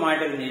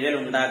കൃത്രിമമായിട്ടൊരു നിഴൽ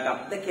ഉണ്ടാക്കാം,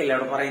 ഇതൊക്കെയല്ലേ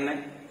അവിടെ പറയുന്നത്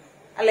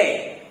അല്ലേ?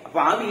 അപ്പൊ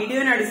ആ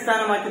വീഡിയോനെ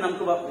അടിസ്ഥാനമാക്കി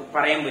നമുക്ക്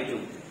പറയാൻ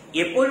പറ്റും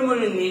എപ്പോഴും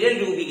ഒരു നിഴൽ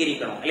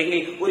രൂപീകരിക്കണം,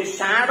 അല്ലെങ്കിൽ ഒരു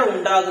ഷാഡോ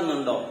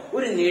ഉണ്ടാകുന്നുണ്ടോ,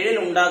 ഒരു നിഴൽ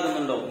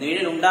ഉണ്ടാകുന്നുണ്ടോ.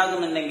 നിഴൽ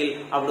ഉണ്ടാകുന്നുണ്ടെങ്കിൽ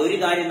അവിടെ ഒരു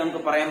കാര്യം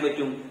നമുക്ക് പറയാൻ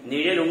പറ്റും,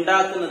 നിഴൽ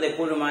ഉണ്ടാക്കുന്നത്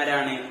എപ്പോഴും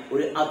ആരാണ്?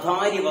 ഒരു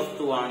അധാര്യ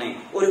വസ്തുവാണ്,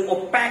 ഒരു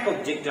ഒപ്പാക്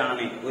ഒബ്ജക്റ്റ്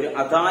ആണ്. ഒരു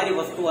അധാര്യ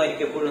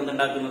വസ്തുവായിരിക്കും എപ്പോഴും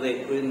എന്തുണ്ടാക്കുന്നത്?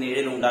 ഒരു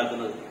നിഴൽ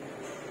ഉണ്ടാക്കുന്നത്.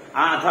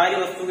 ആ അധാര്യ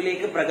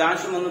വസ്തുവിലേക്ക്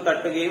പ്രകാശം ഒന്ന്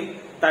തട്ടുകയും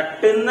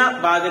തട്ടുന്ന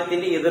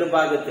ഭാഗത്തിന്റെ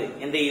എതിർഭാഗത്ത്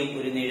എന്ത് ചെയ്യും?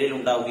 ഒരു നിഴൽ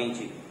ഉണ്ടാവുകയും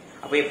ചെയ്യും.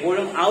 അപ്പൊ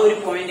എപ്പോഴും ആ ഒരു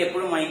പോയിന്റ്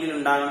എപ്പോഴും മൈൻഡിൽ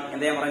ഉണ്ടാകണം.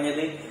 എന്താ ഞാൻ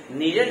പറഞ്ഞത്?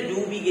 നിഴൽ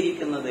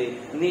രൂപീകരിക്കുന്നത്,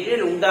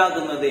 നിഴൽ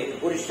ഉണ്ടാകുന്നത്,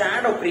 ഒരു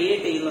ഷാഡോ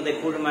ക്രിയേറ്റ് ചെയ്യുന്നത്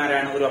എപ്പോഴും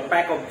ആരാണ്? ഒരു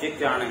ഒപ്പാക്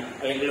ഒബ്ജക്റ്റ് ആണ്,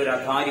 അല്ലെങ്കിൽ ഒരു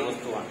അധാര്യ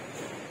വസ്തുവാണ്.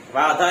 അപ്പൊ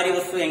ആ അധാര്യ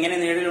വസ്തു എങ്ങനെ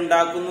നിഴൽ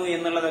ഉണ്ടാക്കുന്നു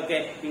എന്നുള്ളതൊക്കെ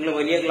നിങ്ങൾ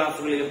വലിയ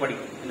ക്ലാസ്സുകളിൽ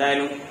പഠിക്കും.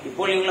 എന്തായാലും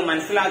ഇപ്പോൾ നിങ്ങൾ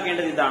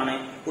മനസ്സിലാക്കേണ്ടത് ഇതാണ്,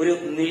 ഒരു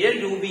നിഴൽ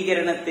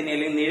രൂപീകരണത്തിന്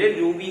അല്ലെങ്കിൽ നിഴൽ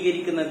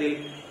രൂപീകരിക്കുന്നതിൽ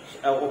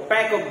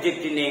ഒപ്പാക്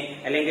ഒബ്ജക്റ്റിന്റെ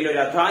അല്ലെങ്കിൽ ഒരു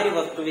അധാര്യ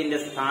വസ്തുവിന്റെ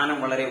സ്ഥാനം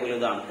വളരെ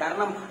വലുതാണ്.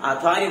 കാരണം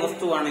അധാര്യ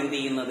വസ്തുവാണ് എന്ത്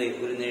ചെയ്യുന്നത്?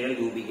 ഒരു നിഴൽ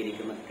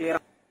രൂപീകരിക്കുന്നത്. ക്ലിയർ?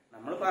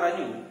 നമ്മൾ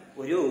പറഞ്ഞു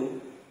ഒരു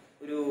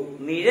ഒരു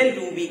നിഴൽ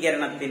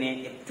രൂപീകരണത്തിന്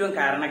ഏറ്റവും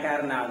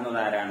കാരണക്കാരനാകുന്നത്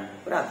ആരാണ്?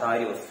 ഒരു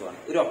അധാരി വസ്തുവാണ്,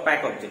 ഒരു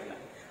ഒപ്പാക് ഒബ്ജക്റ്റ്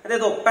ആണ്.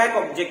 അതായത് ഒപ്പാക്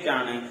ഒബ്ജക്റ്റ്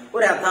ആണ്,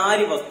 ഒരു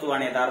അധാരി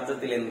വസ്തുവാണ്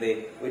യഥാർത്ഥത്തിൽ എന്ത്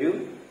ഒരു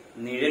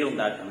നിഴൽ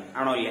ഉണ്ടാക്കുന്നത്,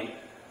 ആണോ അല്ലേ?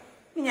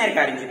 ഇനി ഞാൻ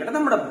കാര്യം ചോദിക്കട്ടെ,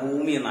 നമ്മുടെ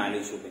ഭൂമി ഒന്ന്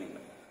ആലോചിച്ച് നോക്കുക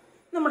നിങ്ങൾ.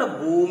 നമ്മുടെ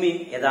ഭൂമി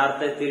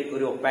യഥാർത്ഥത്തിൽ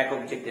ഒരു ഒപ്പാക്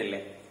ഒബ്ജക്റ്റ്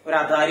അല്ലേ, ഒരു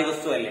അധാരി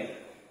വസ്തു അല്ലേ?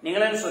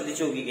 നിങ്ങളെ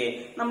ശ്രദ്ധിച്ചു നോക്കിക്കേ,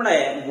 നമ്മുടെ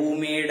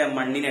ഭൂമിയുടെ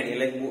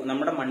മണ്ണിനടിയിൽ,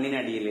 നമ്മുടെ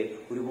മണ്ണിനടിയിൽ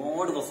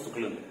ഒരുപാട്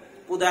വസ്തുക്കളുണ്ട്.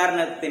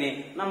 ഉദാഹരണത്തിന്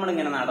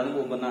നമ്മളിങ്ങനെ നടന്നു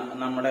പോകുമ്പോൾ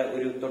നമ്മുടെ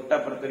ഒരു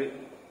തൊട്ടപ്പുറത്തൊരു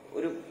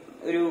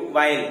ഒരു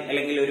വയൽ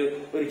അല്ലെങ്കിൽ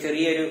ഒരു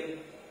ചെറിയൊരു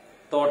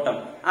തോട്ടം,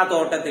 ആ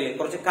തോട്ടത്തിൽ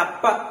കുറച്ച്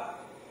കപ്പ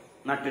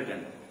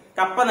നട്ടിട്ടുണ്ട്.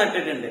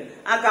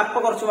 ആ കപ്പ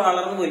കുറച്ച്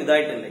വളർന്ന്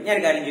വലുതായിട്ടുണ്ട്. ഞാൻ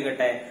ഒരു കാര്യം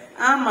ചെയ്യട്ടെ,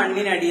 ആ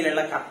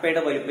മണ്ണിനടിയിലുള്ള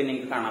കപ്പയുടെ വലുപ്പം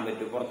നിങ്ങൾക്ക് കാണാൻ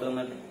പറ്റും പുറത്തു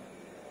നിന്നിട്ട്?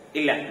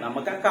 ഇല്ല.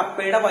 നമുക്ക് ആ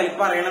കപ്പയുടെ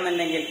വലുപ്പം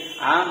അറിയണമെന്നുണ്ടെങ്കിൽ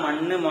ആ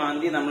മണ്ണ്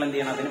മാന്തി നമ്മൾ എന്ത്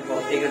ചെയ്യണം? അതിന്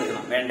പുറത്തേക്ക്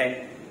എടുക്കണം, വേണ്ടേ?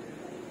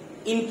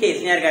 ഇൻ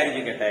കേസ് ഞാൻ ഒരു കാര്യം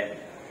ചോദിക്കട്ടെ,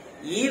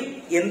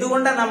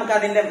 എന്തുകൊണ്ടാണ് നമുക്ക്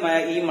അതിന്റെ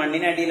ഈ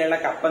മണ്ണിനടിയിലുള്ള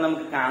കപ്പ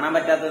നമുക്ക് കാണാൻ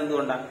പറ്റാത്തത്?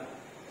 എന്തുകൊണ്ടാണ്?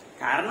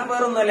 കാരണം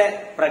വേറൊന്നുമല്ല,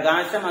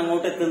 പ്രകാശം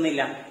അങ്ങോട്ട്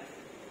എത്തുന്നില്ല.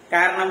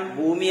 കാരണം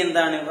ഭൂമി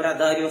എന്താണ്? ഒരു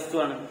അധാരി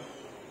വസ്തുവാണ്.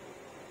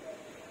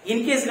 ഇൻ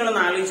കേസ്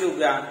നിങ്ങളൊന്ന് ആലോചിച്ച്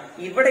നോക്കുക,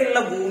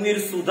 ഇവിടെയുള്ള ഭൂമി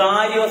ഒരു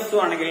സുതാര്യ വസ്തു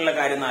ആണെങ്കിലുള്ള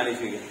കാര്യം ഒന്ന്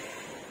ആലോചിച്ച് നോക്കുക.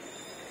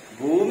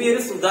 ഭൂമി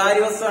ഒരു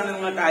സുതാര്യ വസ്തു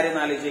ആണെന്നുള്ള കാര്യം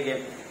ഒന്ന് ആലോചിച്ച് നോക്കുക.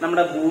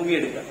 നമ്മുടെ ഭൂമി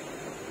എടുക്കുക.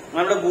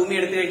 നമ്മുടെ ഭൂമി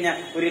എടുത്തു കഴിഞ്ഞാൽ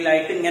ഒരു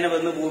ലൈറ്റ് ഇങ്ങനെ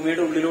വന്ന്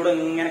ഭൂമിയുടെ ഉള്ളിലൂടെ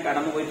ഇങ്ങനെ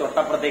കടന്നുപോയി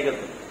തൊട്ടപ്പുറത്തേക്ക്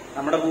എത്തും.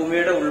 നമ്മുടെ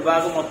ഭൂമിയുടെ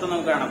ഉൾഭാഗം മൊത്തം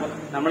നമുക്ക് കാണാം. അപ്പൊ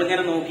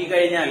നമ്മളിങ്ങനെ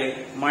നോക്കിക്കഴിഞ്ഞാല്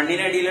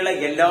മണ്ണിനടിയിലുള്ള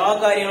എല്ലാ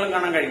കാര്യങ്ങളും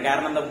കാണാൻ കഴിയും.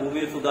 കാരണം എന്താ? ഭൂമി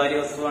ഒരു സുതാര്യ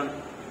വസ്തുവാണ്.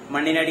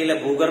 മണ്ണിനടിയിലെ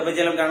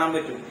ഭൂഗർഭജലം കാണാൻ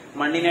പറ്റും,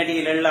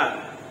 മണ്ണിനടിയിലുള്ള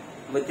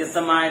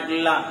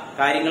വ്യത്യസ്തമായിട്ടുള്ള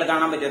കാര്യങ്ങൾ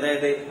കാണാൻ പറ്റും.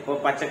 അതായത് ഇപ്പൊ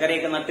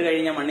പച്ചക്കറിയൊക്കെ നട്ടു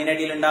കഴിഞ്ഞാൽ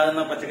മണ്ണിനടിയിൽ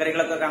ഉണ്ടാകുന്ന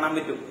പച്ചക്കറികളൊക്കെ കാണാൻ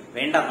പറ്റും.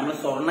 വേണ്ട, നമ്മൾ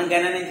സ്വർണം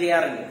ഖനനം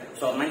ചെയ്യാറുണ്ട്.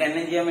 സ്വർണം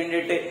ഖനനം ചെയ്യാൻ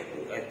വേണ്ടിയിട്ട്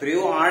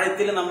എത്രയോ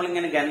ആഴത്തിൽ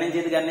നമ്മളിങ്ങനെ ഖനനം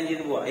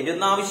ചെയ്ത് പോവാ.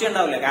 ഇതിനൊന്നും ആവശ്യം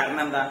ഉണ്ടാവില്ല.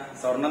 കാരണം എന്താ?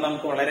 സ്വർണം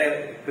നമുക്ക് വളരെ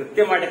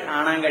കൃത്യമായിട്ട്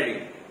കാണാൻ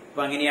കഴിയും.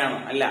 ഇപ്പൊ അങ്ങനെയാണോ?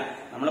 അല്ല.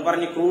 നമ്മൾ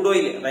പറഞ്ഞ ക്രൂഡ്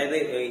ഓയിൽ, അതായത്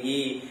ഈ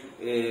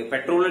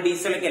പെട്രോൾ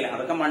ഡീസലൊക്കെ അല്ല,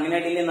 അതൊക്കെ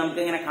മണ്ണിനടിയിൽ നമുക്ക്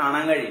ഇങ്ങനെ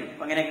കാണാൻ കഴിയും.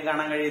 അപ്പൊ അങ്ങനെയൊക്കെ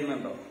കാണാൻ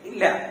കഴിയുന്നുണ്ടോ?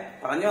 ഇല്ല.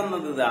 പറഞ്ഞു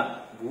വന്നത് ഇതാ,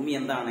 ഭൂമി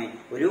എന്താണ്?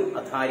 ഒരു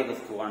അധാരി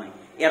വസ്തുവാണ്.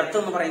 എർത്ത്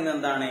എന്ന് പറയുന്നത്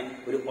എന്താണ്?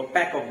 ഒരു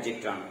ഒപ്പാക്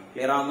ഒബ്ജക്റ്റ് ആണ്.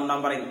 ക്ലിയർ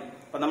ആവുന്നുണ്ടാവും പറയുന്നത്.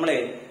 അപ്പൊ നമ്മള്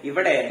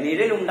ഇവിടെ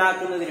നിഴൽ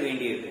ഉണ്ടാക്കുന്നതിന്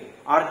വേണ്ടിയിട്ട്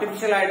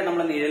ആർട്ടിഫിഷ്യൽ ആയിട്ട്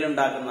നമ്മൾ നിഴൽ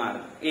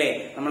ഉണ്ടാക്കുന്നതാണ് ഇല്ലേ?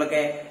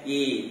 നമ്മളൊക്കെ ഈ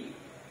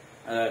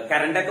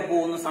കറണ്ടൊക്കെ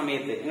പോകുന്ന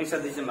സമയത്ത് നിങ്ങൾ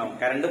ശ്രദ്ധിച്ചിട്ടുണ്ടാവും,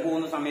 കറണ്ട്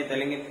പോകുന്ന സമയത്ത്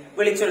അല്ലെങ്കിൽ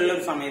വെളിച്ചമുള്ള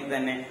ഒരു സമയത്ത്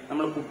തന്നെ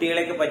നമ്മൾ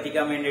കുട്ടികളെയൊക്കെ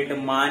പറ്റിക്കാൻ വേണ്ടിയിട്ട്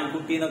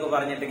മാൻകുട്ടി എന്നൊക്കെ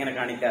പറഞ്ഞിട്ട് ഇങ്ങനെ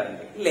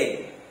കാണിക്കാറുണ്ട് ഇല്ലേ?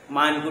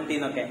 മാൻകുട്ടി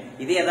എന്നൊക്കെ.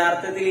 ഇത്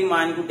യഥാർത്ഥത്തിൽ ഈ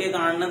മാൻകുട്ടിയെ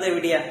കാണുന്നത്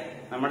എവിടെയാ?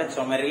 നമ്മുടെ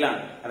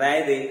ചുമരിലാണ്.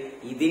 അതായത്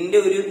ഇതിന്റെ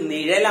ഒരു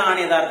നിഴലാണ്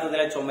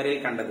യഥാർത്ഥത്തിൽ ചുമരിൽ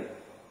കണ്ടത്.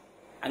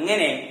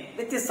 അങ്ങനെ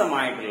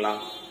വ്യത്യസ്തമായിട്ടുള്ള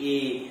ഈ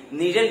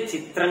നിഴൽ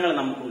ചിത്രങ്ങൾ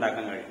നമുക്ക്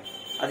ഉണ്ടാക്കാൻ കഴിയും.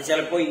 അത്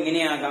ചിലപ്പോ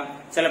ഇങ്ങനെയാകാം,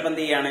 ചിലപ്പോ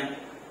എന്ത് ചെയ്യാണ്,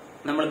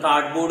 നമ്മൾ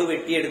കാർഡ്ബോർഡ്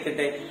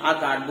വെട്ടിയെടുത്തിട്ട് ആ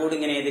കാർഡ്ബോർഡ്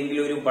ഇങ്ങനെ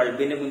ഏതെങ്കിലും ഒരു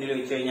ബൾബിന്റെ മുന്നിൽ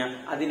വെച്ച് കഴിഞ്ഞാൽ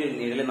അതിനൊരു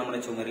നിഴൽ നമ്മുടെ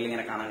ചുമരിൽ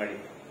ഇങ്ങനെ കാണാൻ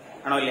കഴിയും,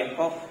 ആണോ അല്ലേ?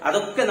 അപ്പൊ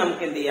അതൊക്കെ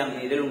നമുക്ക് എന്ത് ചെയ്യാം?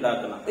 നിഴൽ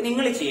ഉണ്ടാക്കുന്ന. അപ്പൊ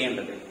നിങ്ങൾ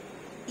ചെയ്യേണ്ടത്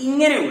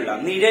ഇങ്ങനെയുള്ള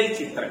നിഴൽ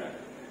ചിത്രങ്ങൾ,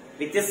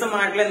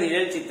 വ്യത്യസ്തമായിട്ടുള്ള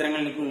നിഴൽ ചിത്രങ്ങൾ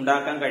എനിക്ക്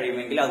ഉണ്ടാക്കാൻ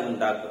കഴിയുമെങ്കിൽ അത്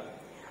ഉണ്ടാക്കുക.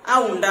 ആ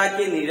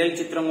ഉണ്ടാക്കിയ നിഴൽ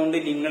ചിത്രം കൊണ്ട്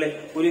നിങ്ങൾ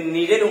ഒരു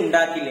നിഴൽ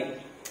ഉണ്ടാക്കില്ലേ?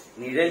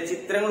 നിഴൽ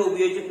ചിത്രങ്ങൾ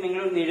ഉപയോഗിച്ചിട്ട്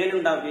നിങ്ങൾ നിഴൽ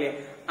ഉണ്ടാക്കില്ലേ?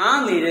 ആ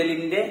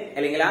നിഴലിന്റെ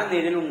അല്ലെങ്കിൽ ആ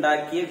നിഴൽ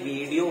ഉണ്ടാക്കിയ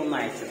വീഡിയോ ഒന്ന്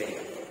അയച്ചു തരിക.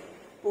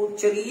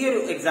 ചെറിയൊരു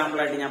എക്സാമ്പിൾ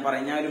ആയിട്ട് ഞാൻ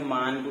പറഞ്ഞ ഒരു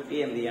മാൻകുട്ടിയെ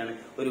എന്ത് ചെയ്യാണ്?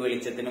 ഒരു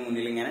വെളിച്ചത്തിന്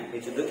മുന്നിൽ ഇങ്ങനെ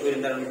വെച്ചിട്ട്, ഒരു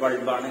തരം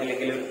ബൾബാണ്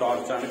അല്ലെങ്കിൽ ഒരു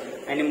ടോർച്ചാണ്,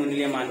 അതിന്റെ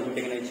മുന്നിൽ മാൻകുട്ടി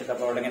ഇങ്ങനെ വെച്ചിട്ട്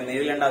അപ്പോൾ അവിടെ ഇങ്ങനെ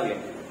നിഴലുണ്ടാവില്ലേ?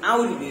 ആ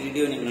ഒരു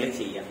വീഡിയോ നിങ്ങൾ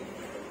ചെയ്യാം,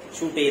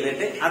 ഷൂട്ട്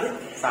ചെയ്തിട്ട് അത്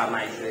സാറിന്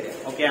അയച്ചു തരാം.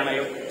 ഓക്കെ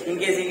ആണല്ലോ? ഇൻ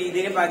കേസ്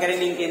ഇതിന് പകരം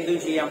നിങ്ങൾക്ക് എന്തും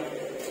ചെയ്യാം,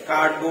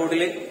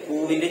 കാർഡ്ബോർഡിൽ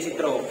പൂവിന്റെ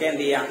ചിത്രം ഒക്കെ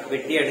എന്ത് ചെയ്യാം?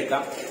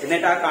 വെട്ടിയെടുക്കാം.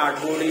 എന്നിട്ട് ആ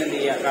കാർഡ്ബോർഡിൽ എന്ത്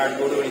ചെയ്യാം?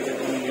 കാർഡ്ബോർഡ്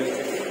വെളിച്ചത്തിന് മുന്നിൽ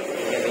വെച്ചിട്ട്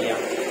എന്ത് ചെയ്യാം?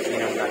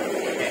 ഇങ്ങനെ ഉണ്ടാക്കാം.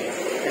 ഓക്കെ,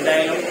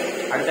 എന്തായാലും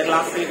അടുത്ത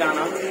ക്ലാസ്സിൽ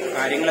കാണാം.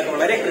 കാര്യങ്ങളൊക്കെ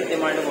വളരെ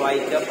കൃത്യമായിട്ട്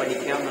വായിക്കുക,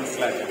 പഠിക്കുക,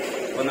 മനസ്സിലാക്കുക.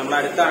 അപ്പൊ നമ്മൾ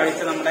അടുത്ത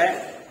ആഴ്ച നമ്മുടെ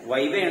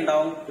വൈവ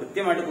ഉണ്ടാവും,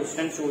 കൃത്യമായിട്ട്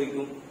ക്വസ്റ്റ്യൻസ്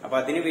ചോദിക്കും. അപ്പൊ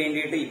അതിന്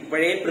വേണ്ടിയിട്ട്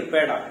ഇപ്പോഴേ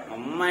പ്രിപ്പയർഡ് ആണ്,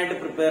 നന്നായിട്ട്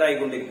പ്രിപ്പയർ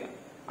ആയിക്കൊണ്ടിരിക്കുക.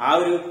 ആ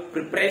ഒരു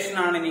പ്രിപ്പറേഷൻ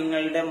ആണ്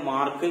നിങ്ങളുടെ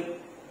മാർക്ക്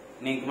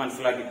നിങ്ങൾക്ക്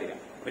മനസ്സിലാക്കി തരാം.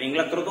 അപ്പൊ നിങ്ങൾ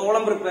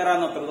എത്രത്തോളം പ്രിപ്പയർ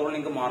ആകുന്നു അത്രത്തോളം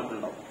നിങ്ങൾക്ക് മാർക്ക്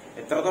ഉണ്ടാവും.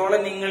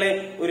 എത്രത്തോളം നിങ്ങൾ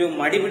ഒരു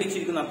മടി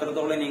പിടിച്ചിരിക്കുന്നു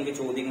അത്രത്തോളം നിങ്ങൾക്ക്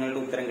ചോദ്യങ്ങളുടെ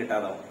ഉത്തരം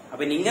കിട്ടാതാവും.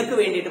 അപ്പൊ നിങ്ങൾക്ക്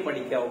വേണ്ടിയിട്ട്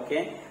പഠിക്കുക. ഓക്കെ,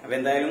 അപ്പൊ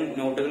എന്തായാലും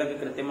നോട്ടുകളൊക്കെ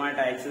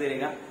കൃത്യമായിട്ട് അയച്ചു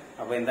തരിക.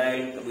 അപ്പൊ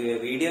എന്തായാലും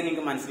വീഡിയോ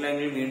നിങ്ങൾക്ക്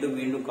മനസ്സിലായെങ്കിൽ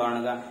വീണ്ടും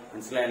കാണുക,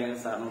 മനസ്സിലായെങ്കിൽ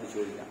സാറിനോട്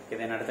ചോദിക്കാം.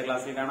 ഓക്കെ, അടുത്ത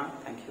ക്ലാസ്സിൽ കാണാം.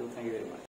 Thank you very much.